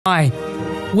Hi.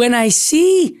 When I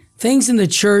see things in the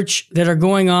church that are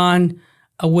going on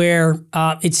where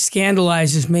it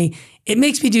scandalizes me, it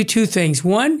makes me do two things.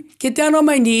 One, get down on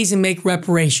my knees and make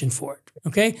reparation for it.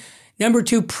 Okay. Number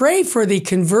two, pray for the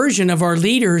conversion of our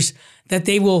leaders that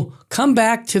they will come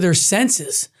back to their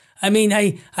senses. I mean,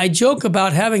 I joke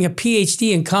about having a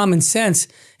PhD in common sense,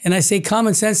 and I say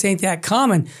common sense ain't that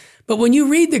common. But when you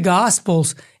read the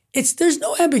Gospels, there's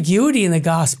no ambiguity in the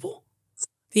Gospel.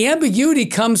 The ambiguity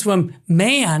comes from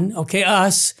man, okay,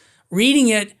 us, reading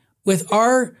it with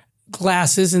our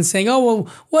glasses and saying, oh, well,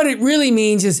 what it really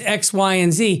means is X, Y,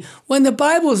 and Z, when the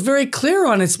Bible is very clear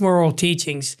on its moral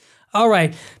teachings. All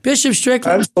right, Bishop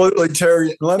Strickland. Absolutely,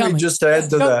 Terry. Let me just add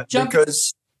to that,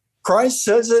 because Christ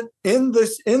says it in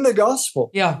the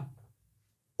gospel. Yeah.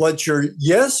 Let your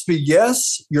yes be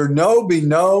yes, your no be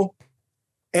no.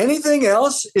 Anything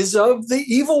else is of the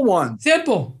evil one.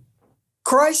 Simple.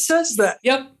 Christ says that.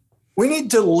 Yep. We need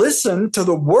to listen to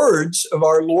the words of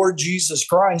our Lord Jesus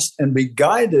Christ and be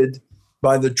guided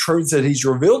by the truth that he's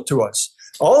revealed to us.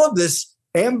 All of this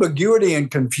ambiguity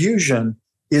and confusion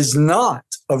is not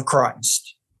of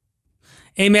Christ.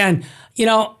 Amen. You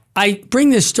know, I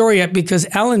bring this story up because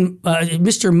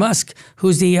Mr. Musk,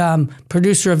 who's the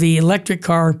producer of the electric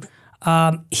car,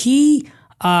 he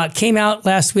came out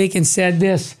last week and said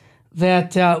this,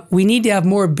 that we need to have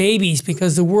more babies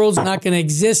because the world's not going to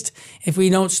exist if we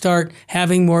don't start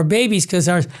having more babies, because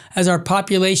as our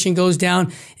population goes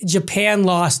down. Japan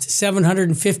lost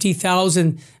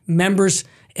 750,000 members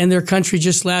in their country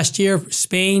just last year.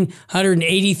 Spain,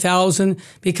 180,000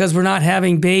 because we're not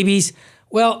having babies.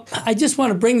 Well, I just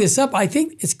want to bring this up. I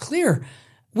think it's clear.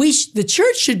 The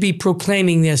church should be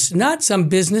proclaiming this, not some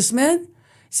businessman.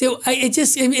 So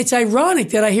it's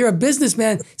ironic that I hear a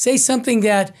businessman say something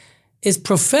that is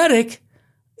prophetic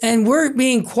and we're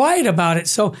being quiet about it.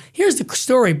 So here's the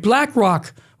story.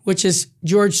 BlackRock, which is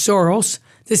George Soros,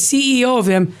 the CEO of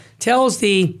him, tells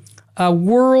the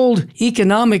World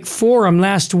Economic Forum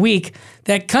last week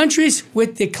that countries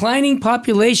with declining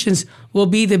populations will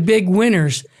be the big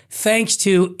winners thanks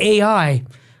to AI.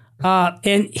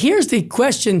 And here's the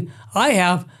question I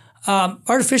have.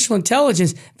 Artificial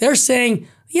intelligence, they're saying,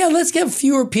 yeah, let's get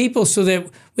fewer people so that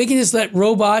we can just let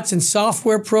robots and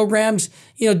software programs,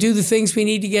 do the things we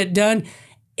need to get done.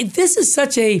 This is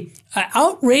such a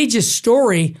outrageous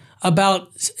story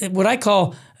about what I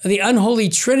call the unholy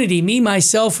trinity, me,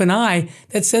 myself, and I,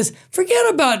 that says, forget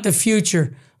about the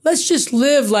future. Let's just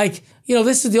live like,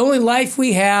 this is the only life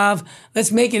we have.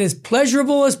 Let's make it as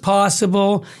pleasurable as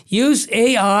possible. Use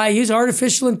AI, use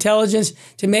artificial intelligence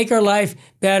to make our life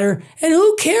better. And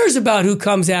who cares about who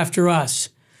comes after us?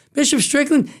 Bishop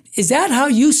Strickland, is that how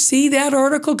you see that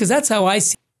article? Because that's how I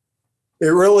see it.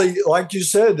 It really, like you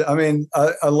said, I mean,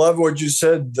 I love what you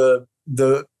said,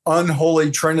 the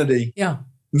unholy trinity. Yeah.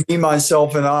 Me,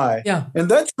 myself, and I. Yeah. And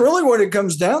that's really what it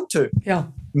comes down to. Yeah.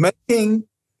 Making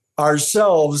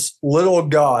ourselves little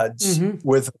gods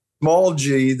with a small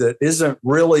g that isn't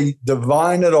really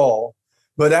divine at all,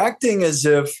 but acting as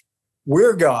if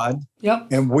we're God. Yep.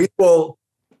 And we will,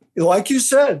 like you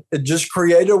said, just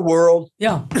create a world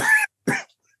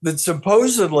that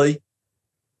supposedly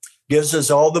gives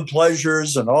us all the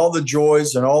pleasures and all the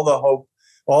joys and all the hope,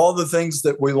 all the things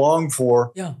that we long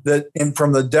for, and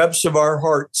from the depths of our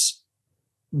hearts.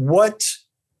 What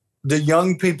the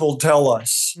young people tell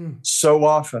us so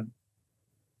often,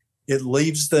 it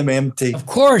leaves them empty. Of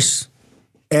course.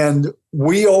 And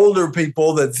we older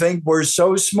people that think we're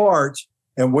so smart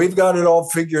and we've got it all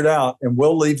figured out and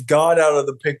we'll leave God out of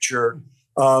the picture.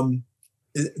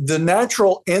 The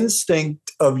natural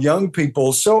instinct of young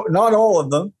people, so not all of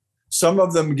them, some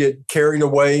of them get carried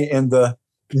away in the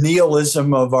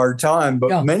nihilism of our time,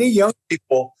 but many young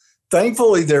people,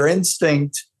 thankfully their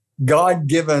instinct,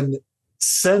 God-given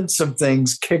sense of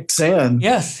things kicks in.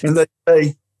 Yes. And they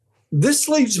say, this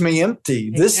leaves me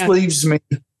empty. This leaves me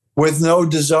with no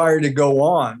desire to go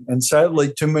on. And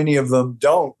sadly, too many of them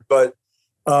don't. But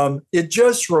it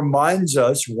just reminds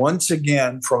us once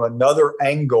again from another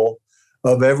angle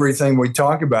of everything we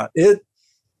talk about.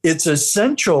 It's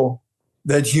essential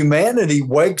that humanity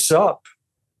wakes up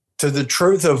to the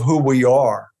truth of who we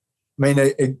are. I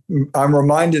mean, I'm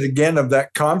reminded again of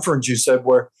that conference you said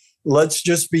where let's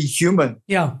just be human.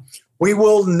 Yeah. We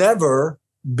will never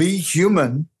be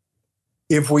human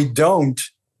if we don't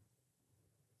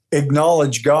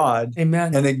acknowledge God.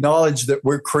 Amen. And acknowledge that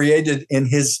we're created in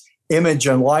his image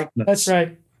and likeness. That's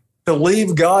right. To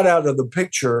leave God out of the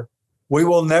picture, we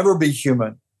will never be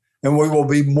human. And we will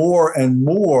be more and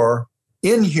more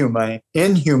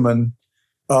inhuman.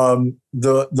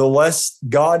 The less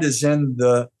God is in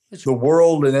the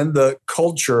world and in the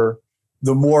culture,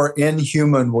 the more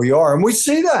inhuman we are. And we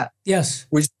see that. Yes.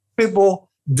 We see people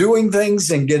doing things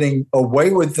and getting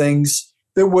away with things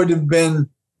that would have been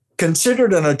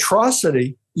considered an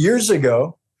atrocity years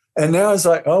ago. And now it's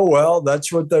like, oh, well,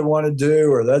 that's what they want to do,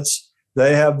 or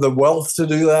they have the wealth to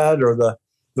do that, or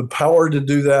the power to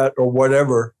do that, or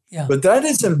whatever. Yeah. But that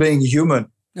isn't being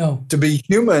human. No. To be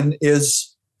human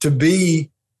is to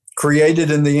be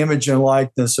created in the image and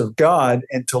likeness of God,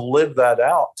 and to live that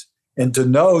out, and to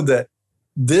know that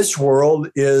this world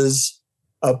is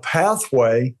a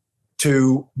pathway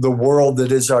to the world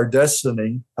that is our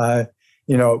destiny.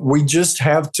 We just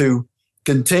have to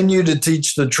continue to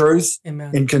teach the truth.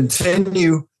 Amen. And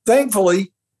continue.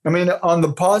 Thankfully, on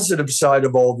the positive side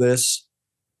of all this,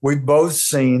 we've both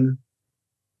seen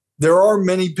there are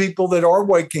many people that are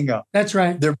waking up. That's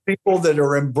right. There are people that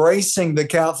are embracing the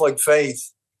Catholic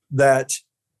faith that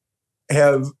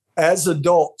have, as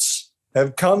adults,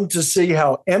 have come to see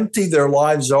how empty their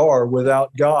lives are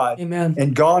without God. Amen.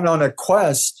 And gone on a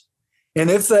quest.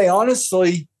 And if they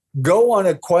honestly go on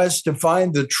a quest to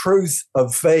find the truth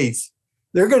of faith,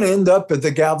 they're going to end up at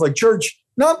the Catholic Church,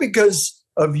 not because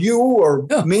of you or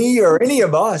me or any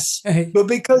of us, but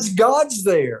because God's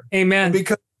there. Amen. And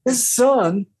because his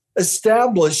Son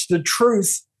established the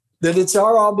truth that it's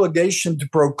our obligation to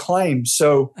proclaim.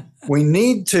 So we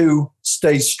need to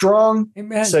stay strong,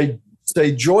 Amen.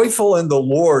 Stay joyful in the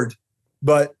Lord,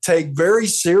 but take very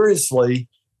seriously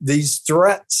these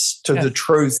threats to the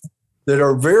truth that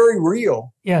are very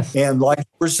real. Yes. And like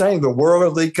we're saying, the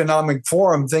World Economic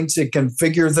Forum thinks it can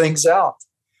figure things out.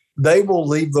 They will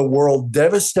leave the world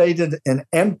devastated and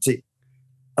empty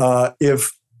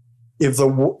if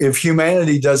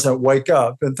humanity doesn't wake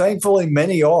up. And thankfully,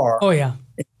 many are. Oh, yeah.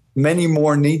 Many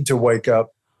more need to wake up.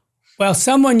 Well,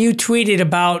 someone you tweeted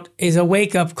about is a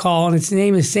wake-up call, and its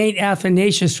name is St.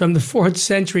 Athanasius from the 4th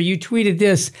century. You tweeted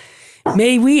this: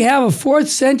 "May we have a 4th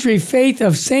century faith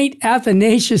of St.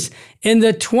 Athanasius in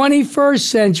the 21st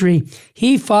century.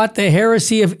 He fought the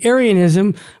heresy of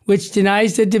Arianism, which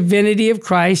denies the divinity of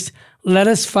Christ. Let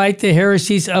us fight the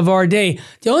heresies of our day."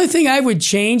 The only thing I would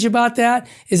change about that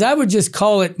is I would just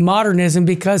call it modernism,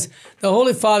 because the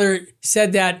Holy Father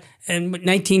said that in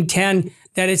 1910,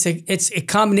 that it's a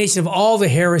combination of all the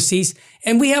heresies,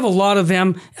 and we have a lot of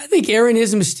them. I think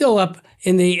Arianism is still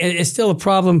is still a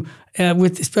problem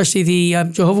with especially the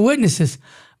Jehovah's Witnesses.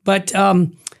 But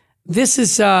this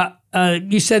is,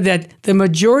 you said that the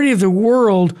majority of the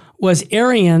world was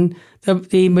Arian.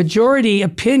 The majority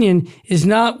opinion is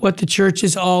not what the church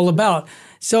is all about.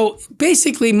 So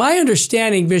basically, my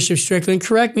understanding, Bishop Strickland,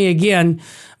 correct me again,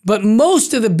 but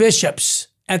most of the bishops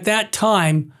at that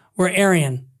time were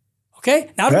Arian.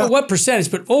 Okay? Now, I don't know what percentage,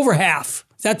 but over half.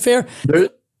 Is that fair?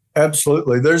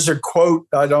 Absolutely. There's a quote,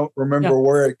 I don't remember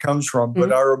where it comes from,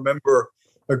 but I remember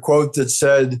a quote that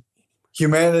said,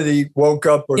 humanity woke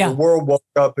up, or the world woke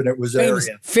up, and it was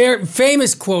Arian.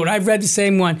 Famous quote. I've read the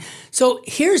same one. So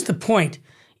here's the point.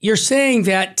 You're saying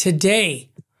that today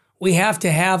we have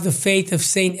to have the faith of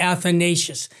St.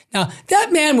 Athanasius. Now,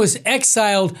 that man was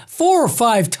exiled 4 or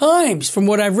 5 times from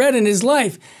what I've read in his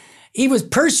life. He was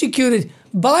persecuted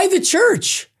by the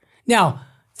church. Now,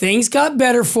 things got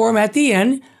better for him at the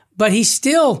end, but he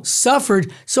still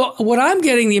suffered. So what I'm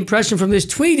getting the impression from this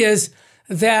tweet is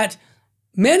that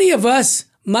many of us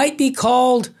might be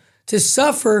called to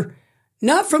suffer,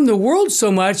 not from the world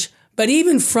so much, but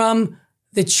even from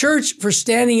the church for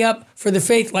standing up for the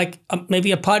faith, like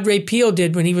maybe a Padre Pio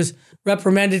did when he was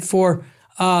reprimanded for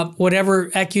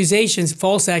whatever accusations,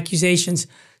 false accusations.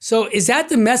 So is that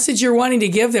the message you're wanting to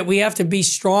give, that we have to be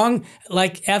strong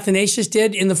like Athanasius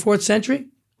did in the 4th century?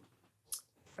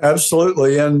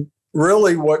 Absolutely. And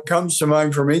really what comes to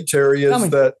mind for me, Terry, is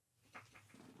that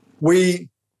when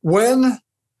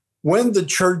the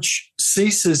church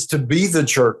ceases to be the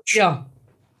church,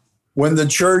 when the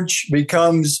church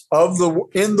becomes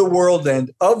in the world and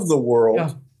of the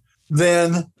world,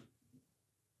 then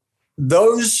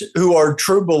those who are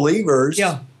true believers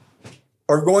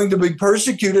are going to be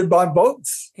persecuted by both.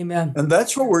 Amen. And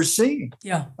that's what we're seeing.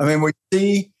 Yeah. I mean, we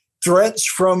see threats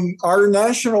from our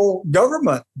national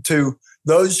government to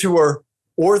those who are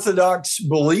Orthodox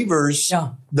believers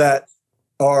that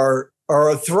are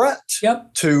a threat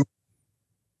to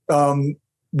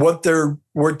what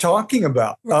we're talking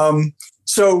about.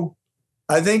 So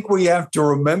I think we have to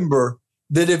remember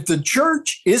that if the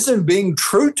church isn't being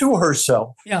true to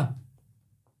herself,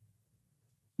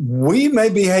 we may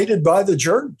be hated by the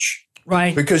church.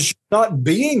 Right. Because she's not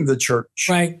being the church.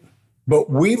 Right. But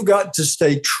we've got to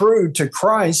stay true to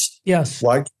Christ. Yes.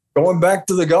 Like going back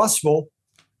to the gospel,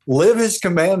 live his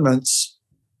commandments,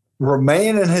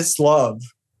 remain in his love,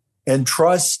 and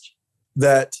trust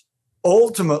that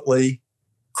ultimately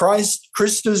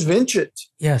Christus vincit.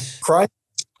 Yes. Christ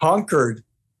conquered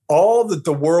all that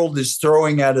the world is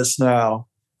throwing at us now.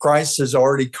 Christ has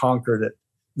already conquered it.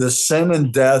 The sin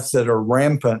and death that are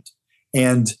rampant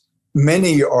and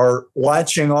many are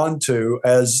latching onto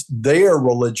as their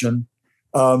religion.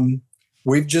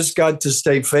 We've just got to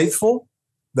stay faithful,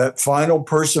 that final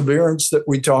perseverance that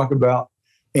we talk about,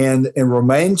 and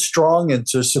remain strong and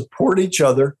to support each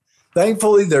other.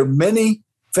 Thankfully, there are many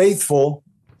faithful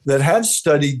that have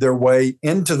studied their way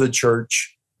into the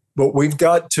church, but we've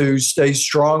got to stay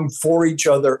strong for each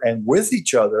other and with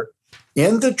each other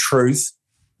in the truth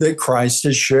that Christ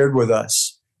has shared with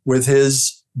us, with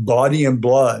his body and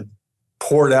blood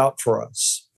poured out for us.